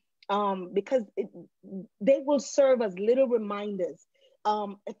down, because they will serve as little reminders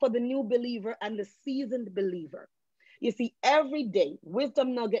for the new believer and the seasoned believer. You see, every day,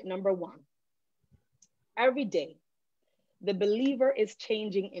 wisdom nugget number one, every day, the believer is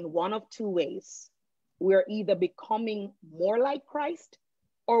changing in one of two ways. We're either becoming more like Christ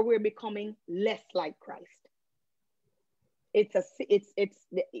or we're becoming less like Christ.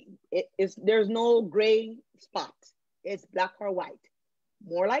 There's no gray spot. It's black or white.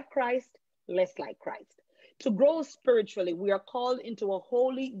 More like Christ, less like Christ. To grow spiritually, we are called into a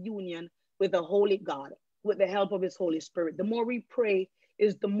holy union with a holy God, with the help of his Holy Spirit. The more we pray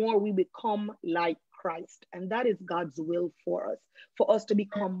is the more we become like Christ. And that is God's will for us to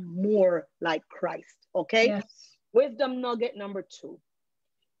become more like Christ. Okay? Yes. Wisdom nugget number two.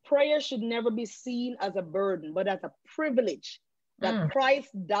 Prayer should never be seen as a burden, but as a privilege that Christ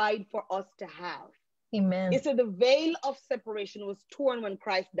died for us to have. Amen. It's the veil of separation was torn when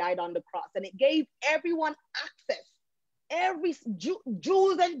Christ died on the cross, and it gave everyone access, every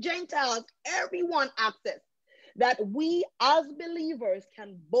Jews and Gentiles, everyone access, that we as believers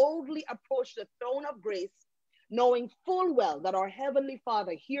can boldly approach the throne of grace, knowing full well that our Heavenly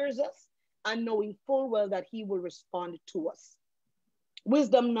Father hears us and knowing full well that he will respond to us.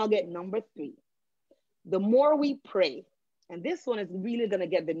 Wisdom nugget number three. The more we pray, and this one is really going to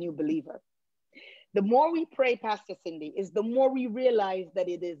get the new believer. The more we pray, Pastor Cindy, is the more we realize that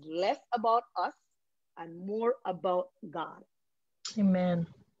it is less about us and more about God. Amen.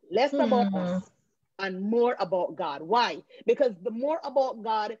 Less about us and more about God. Why? Because the more about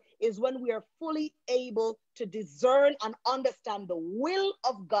God is when we are fully able to discern and understand the will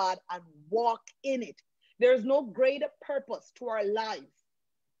of God and walk in it. There's no greater purpose to our lives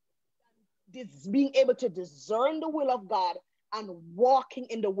than being able to discern the will of God and walking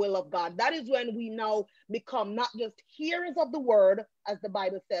in the will of God. That is when we now become not just hearers of the word, as the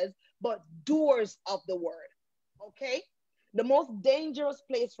Bible says, but doers of the word. Okay? The most dangerous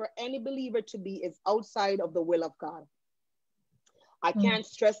place for any believer to be is outside of the will of God. I can't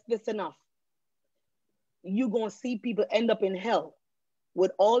stress this enough. You're going to see people end up in hell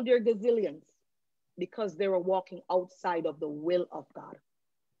with all their gazillions because they were walking outside of the will of God.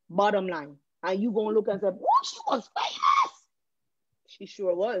 Bottom line. And you going to look and say, "What? She was famous." She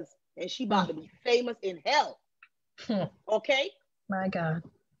sure was. And she about to be famous in hell. Okay? My God.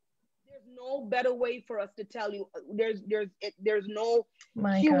 There's no better way for us to tell you. There's no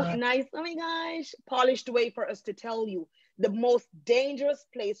My cute, God. nice, oh my gosh, polished way for us to tell you. The most dangerous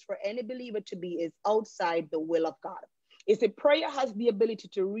place for any believer to be is outside the will of God. It's a prayer has the ability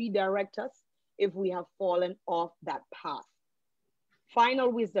to redirect us if we have fallen off that path.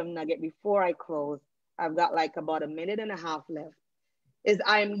 Final wisdom nugget before I close. I've got like about a minute and a half left. Is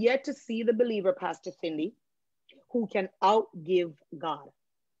I am yet to see the believer, Pastor Cindy, who can outgive God.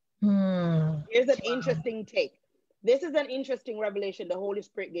 Here's an interesting take. This is an interesting revelation the Holy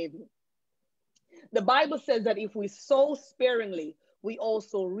Spirit gave me. The Bible says that if we sow sparingly, we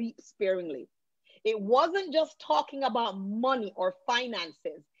also reap sparingly. It wasn't just talking about money or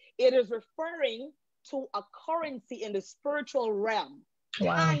finances. It is referring to a currency in the spiritual realm.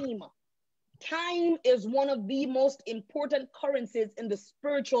 Time. Time is one of the most important currencies in the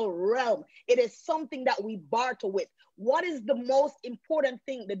spiritual realm. It is something that we barter with. What is the most important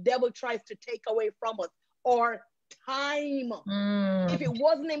thing the devil tries to take away from us? Or time. If it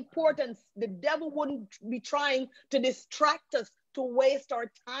wasn't important, the devil wouldn't be trying to distract us, to waste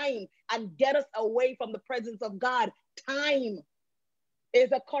our time and get us away from the presence of God. Time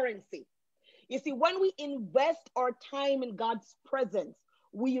is a currency. You see, when we invest our time in God's presence,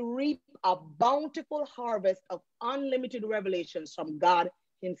 we reap a bountiful harvest of unlimited revelations from God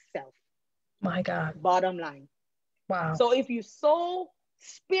himself. My God. Bottom line. Wow. So if you sow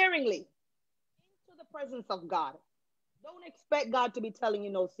sparingly into the presence of God, don't expect God to be telling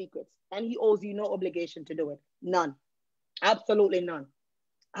you no secrets, and he owes you no obligation to do it. None. Absolutely none.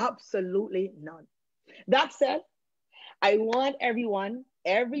 Absolutely none. That said, I want everyone,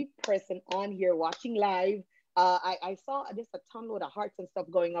 every person on here watching live, I saw just a ton load of hearts and stuff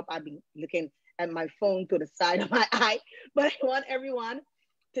going up. I've been looking at my phone to the side of my eye, but I want everyone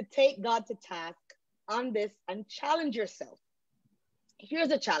to take God to task on this and challenge yourself.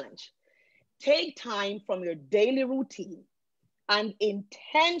 Here's a challenge. Take time from your daily routine and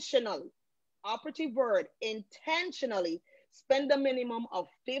intentionally, operative word, intentionally spend a minimum of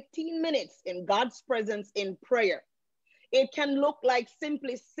 15 minutes in God's presence in prayer. It can look like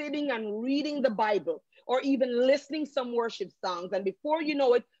simply sitting and reading the Bible, or even listening some worship songs. And before you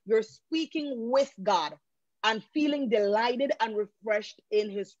know it, you're speaking with God and feeling delighted and refreshed in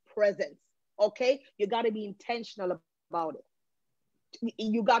his presence. Okay? You got to be intentional about it.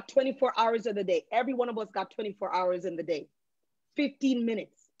 You got 24 hours of the day. Every one of us got 24 hours in the day. 15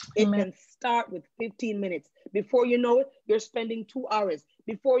 minutes. It can start with 15 minutes. Before you know it, you're spending 2 hours.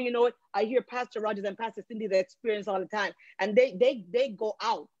 Before you know it, I hear Pastor Rogers and Pastor Cindy, they experience all the time. And they go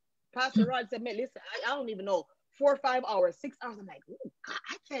out. Pastor Rogers said, man, listen, I don't even know, 4 or 5 hours, 6 hours. I'm like, oh, God,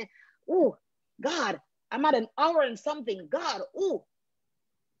 I can't. Oh, God, I'm at an hour and something. God, oh.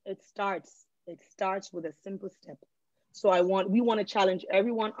 It starts with a simple step. So we want to challenge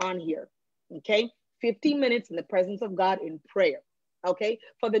everyone on here, okay? 15 minutes in the presence of God in prayer. Okay,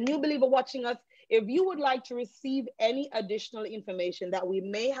 for the new believer watching us, if you would like to receive any additional information that we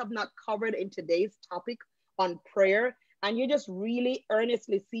may have not covered in today's topic on prayer, and you're just really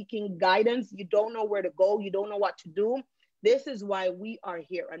earnestly seeking guidance, you don't know where to go, you don't know what to do, this is why we are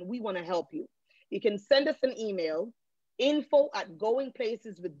here and we want to help you. You can send us an email,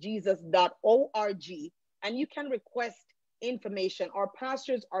 info@goingplaceswithjesus.org, and you can request information. Our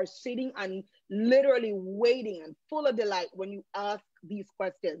pastors are sitting and literally waiting and full of delight when you ask these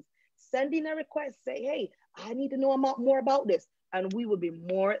questions. Send in a request, say, hey, I need to know more about this, and we will be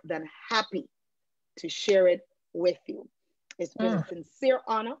more than happy to share it with you. It's been a sincere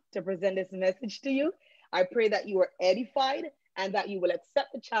honor to present this message to you. I pray that you are edified and that you will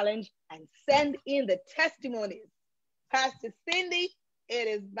accept the challenge and send in the testimonies. Pastor Cindy, it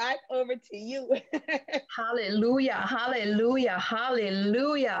is back over to you. Hallelujah, hallelujah,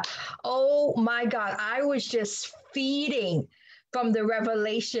 hallelujah. Oh my God, I was just feeding from the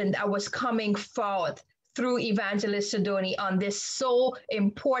revelation that was coming forth through Evangelist Sidoni on this so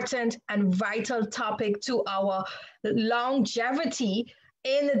important and vital topic to our longevity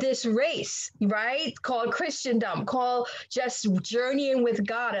in this race, right? Called Christendom, called just journeying with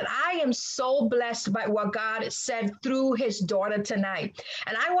God. And I am so blessed by what God said through his daughter tonight.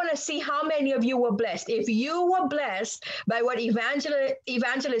 And I want to see how many of you were blessed. If you were blessed by what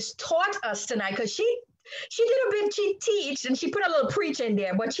Evangelist taught us tonight, because she did a bit, she teach and she put a little preach in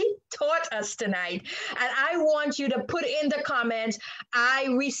there, but she taught us tonight. And I want you to put in the comments, I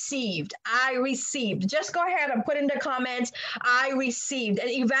received. Just go ahead and put in the comments, I received. And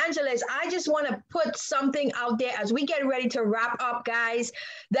Evangelist, I just want to put something out there as we get ready to wrap up, guys,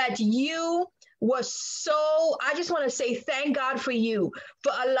 that you was so, I just want to say thank God for you,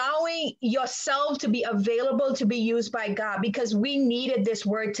 for allowing yourself to be available to be used by God, because we needed this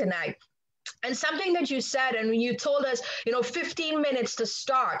word tonight. And something that you said, and when you told us, 15 minutes to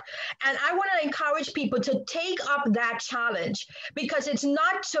start. And I want to encourage people to take up that challenge, because it's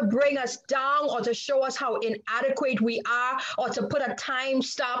not to bring us down or to show us how inadequate we are, or to put a time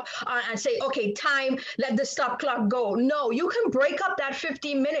stop and say, okay, time, let the stop clock go. No, you can break up that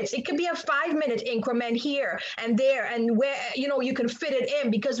 15 minutes. It could be a 5-minute increment here and there, and where, you can fit it in,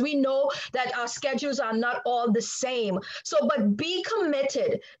 because we know that our schedules are not all the same. So, but be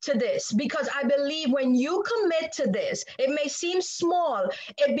committed to this, because I believe when you commit to this, it may seem small,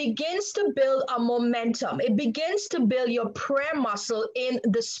 it begins to build a momentum. It begins to build your prayer muscle in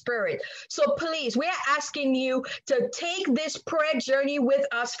the spirit. So please, we are asking you to take this prayer journey with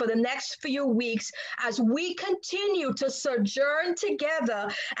us for the next few weeks as we continue to sojourn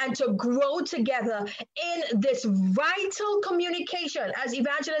together and to grow together in this vital communication. As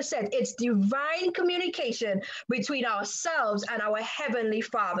Evangelist said, it's divine communication between ourselves and our Heavenly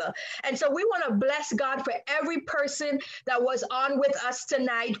Father. And so we want to bless God for every person that was on with us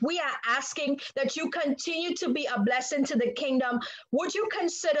tonight. We are asking that you continue to be a blessing to the kingdom. Would you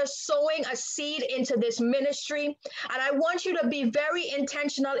consider sowing a seed into this ministry? And I want you to be very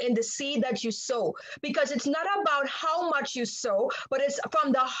intentional in the seed that you sow, because it's not about how much you sow, but it's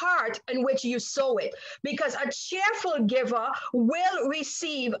from the heart in which you sow it. Because a cheerful giver will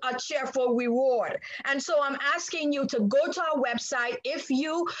receive a cheerful reward. And so I'm asking you to go to our website if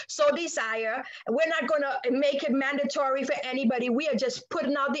you so desire. We're not going to make it mandatory for anybody. We are just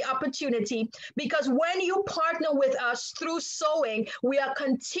putting out the opportunity, because when you partner with us through sowing, we are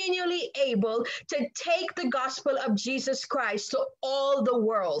continually able to take the gospel of Jesus Christ to all the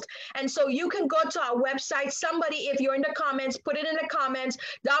world. And so you can go to our website. Somebody, if you're in the comments, put it in the comments,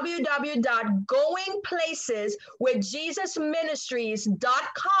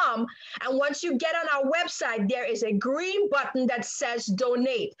 www.goingplaceswithjesusministries.com. And once you get on our website, there is a green button that says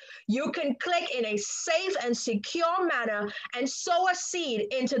donate. You can can click in a safe and secure manner and sow a seed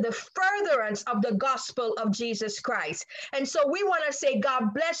into the furtherance of the gospel of Jesus Christ. And so we want to say,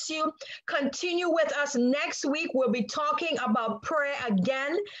 God bless you. Continue with us next week. We'll be talking about prayer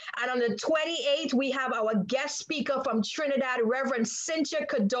again. And on the 28th, we have our guest speaker from Trinidad, Reverend Cynthia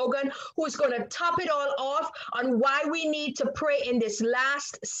Cadogan, who's going to top it all off on why we need to pray in this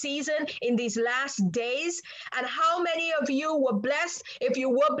last season, in these last days, and how many of you were blessed. If you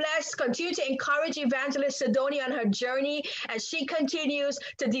were blessed, continue to encourage Evangelist Sidonia on her journey as she continues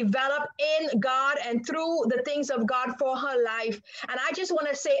to develop in God and through the things of God for her life. And I just want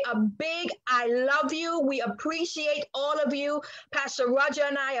to say a big I love you. We appreciate all of you. Pastor Roger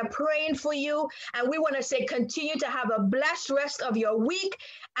and I are praying for you, and we want to say continue to have a blessed rest of your week,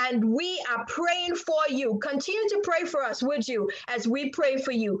 and we are praying for you. Continue to pray for us, would you, as we pray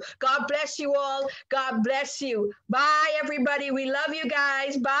for you. God bless you all. God bless you. Bye, everybody. We love you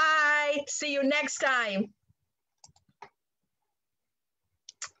guys. Bye. See you next time.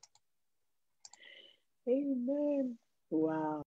 Amen. Wow.